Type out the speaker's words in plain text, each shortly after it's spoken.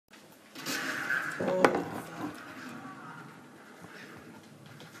Oh.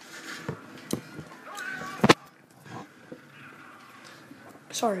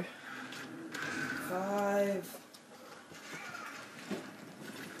 Sorry. 5.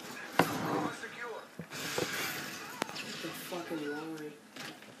 The fucking lorry.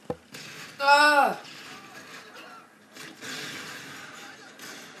 Ah!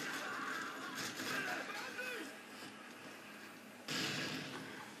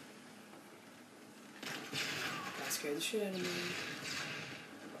 That scared the shit out of me.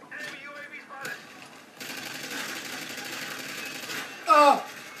 Oh!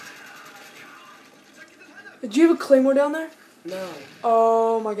 Did you have a claymore down there? No.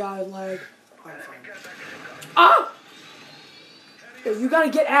 Oh my god, lag. I'm fine. Ah! Yo, you gotta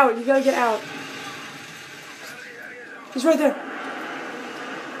get out. You gotta get out. He's right there.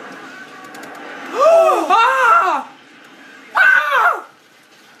 Ah! Ah!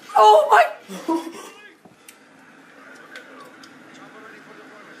 Oh my!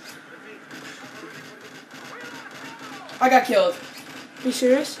 I got killed. Are you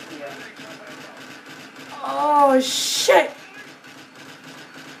serious? Yeah. Oh shit!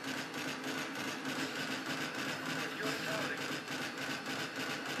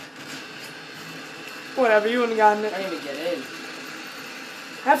 Whatever, you wouldn't have gotten it. I didn't even get in.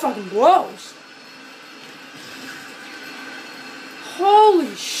 That fucking blows.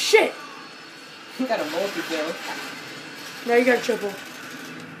 Holy shit! Got a multi-kill. Now you got a triple.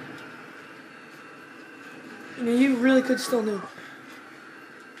 I mean, you really could still nuke.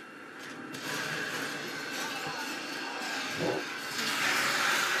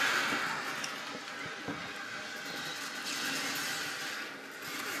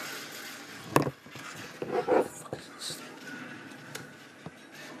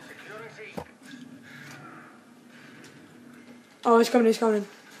 Oh, he's coming, he's coming.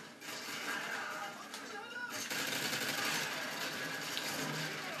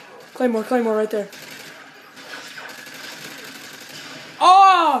 Claymore, Claymore right there.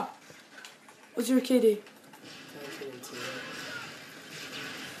 Oh! What's your KD?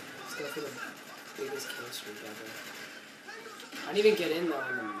 Let's go for the biggest kill streak ever. I didn't even get in though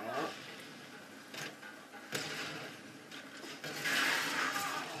on the map.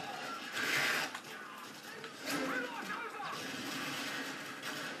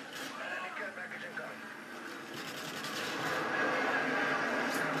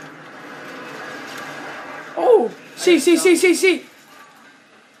 Oh! See.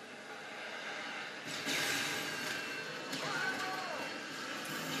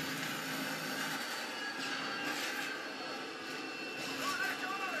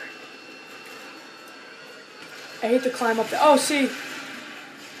 I hate to climb up there. Oh, see.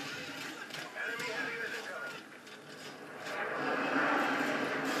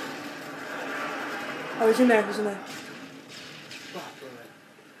 Oh, he's in there.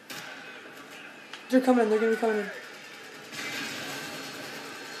 They're coming in. They're gonna be coming in.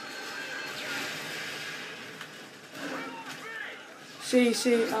 See.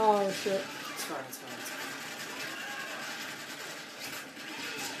 Oh, shit. It's fine.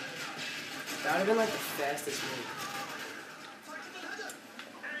 That would have been like the fastest move.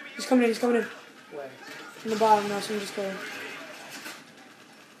 He's coming in. Where? From the bottom now, so I'm just going.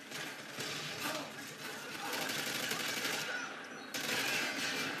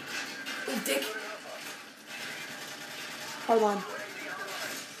 Oh, dick! Hard line.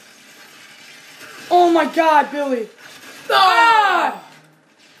 Oh my god, Billy! Ah!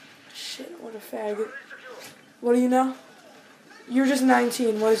 Shit, what a faggot. What are you now? You were just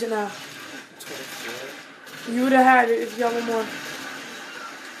 19. What is it now? 24. You would have had it if you got one more.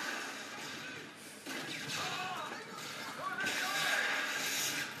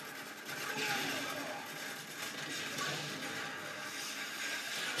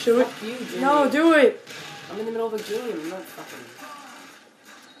 Should we? Fuck you, Jimmy. No, do it! I'm in the middle of a game. I'm not fucking...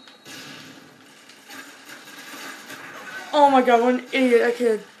 Oh my god, what an idiot, that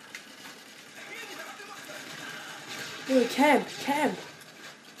kid. Billy, camp.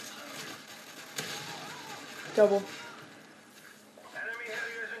 Double.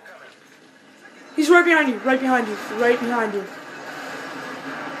 He's right behind you. You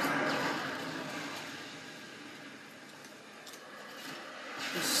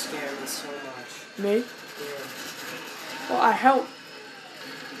scare me so much. Me? Yeah. Well, I help.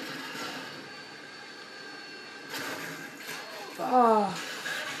 Ah.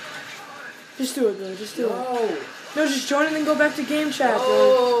 Just do it, Billy. Just do it. No, just join and then go back to game chat, Billy.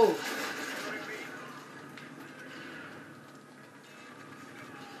 No!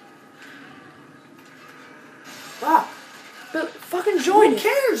 Ah. Billy, fucking join Who it.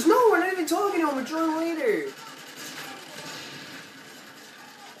 cares? There's no, we're not even talking to him. We're drawing later.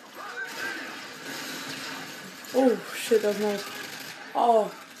 Oh shit, that was nice.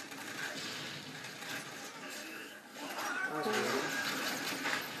 Oh. That was weird.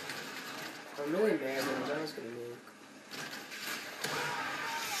 I'm really mad that I was gonna nuke.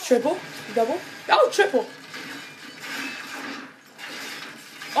 Triple? Double? Oh, triple!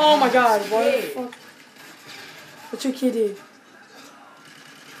 Oh my god, what the fuck? What's your KD?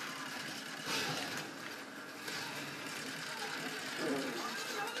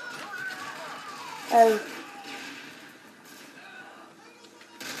 Hey.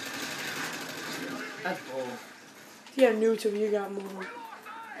 That's bull. If you had a new to you got more.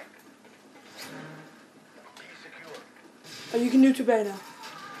 Oh, you can do to bay now.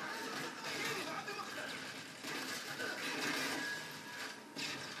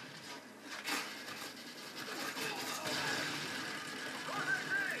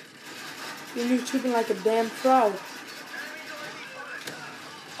 You're YouTubing like a damn pro.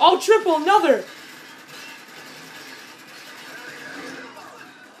 Oh, triple, another!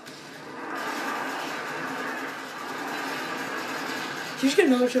 Did you just get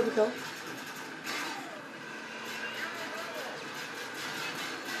another triple kill?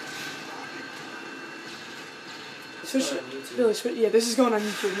 Switch, Billy, switch, yeah, this is going on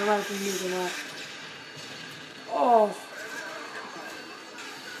YouTube, no matter if you move or not. Oh.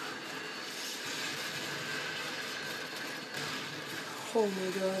 Oh my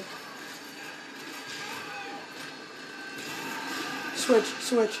god. Switch,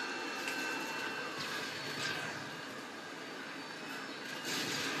 switch.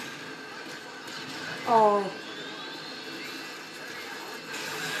 Oh.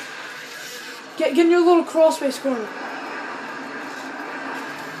 Get in your little crawl space corner.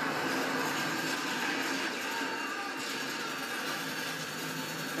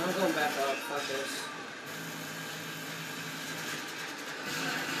 I'm going back up. Fuck this.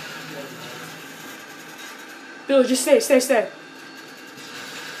 Billy, just stay.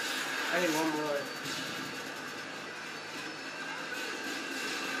 I need one more.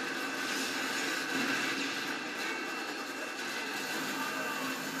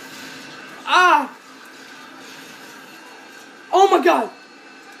 Ah! Oh my god!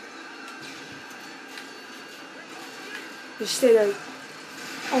 Just stay there.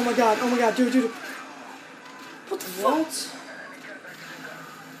 Oh my god, dude. What the fuck?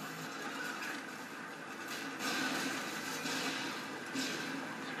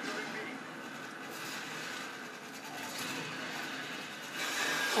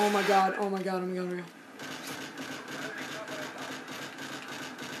 Oh my god.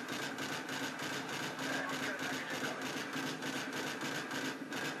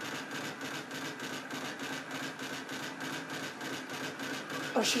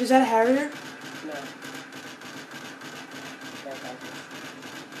 Oh shit, is that a harrier? No.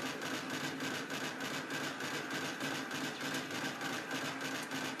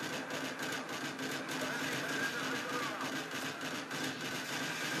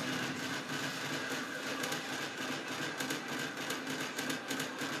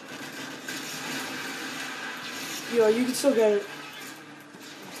 Yo, you can still get it.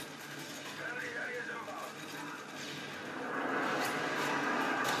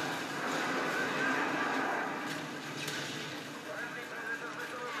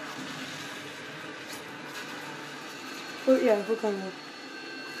 Yeah, we'll come up.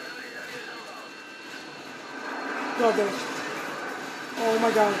 Go there. Oh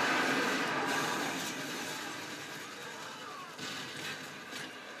my god.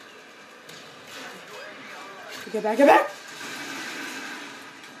 Get back! I'm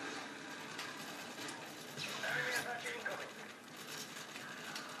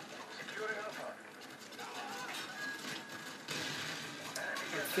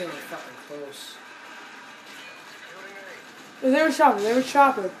feeling fucking close. They were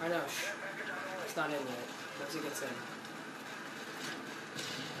chopping. I know. It's not in yet. Once it gets in.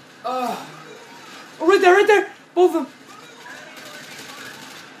 Oh! Oh, right there! Both of them.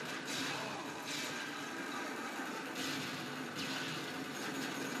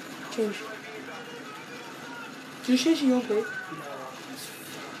 Change. Did you change your own plate? No.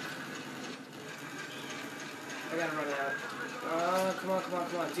 I gotta run it out. Come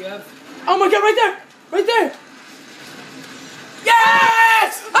on. Do you have... Oh my god, right there!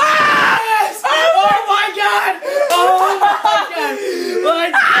 Yes! Ah! Yes! Oh my god! Oh my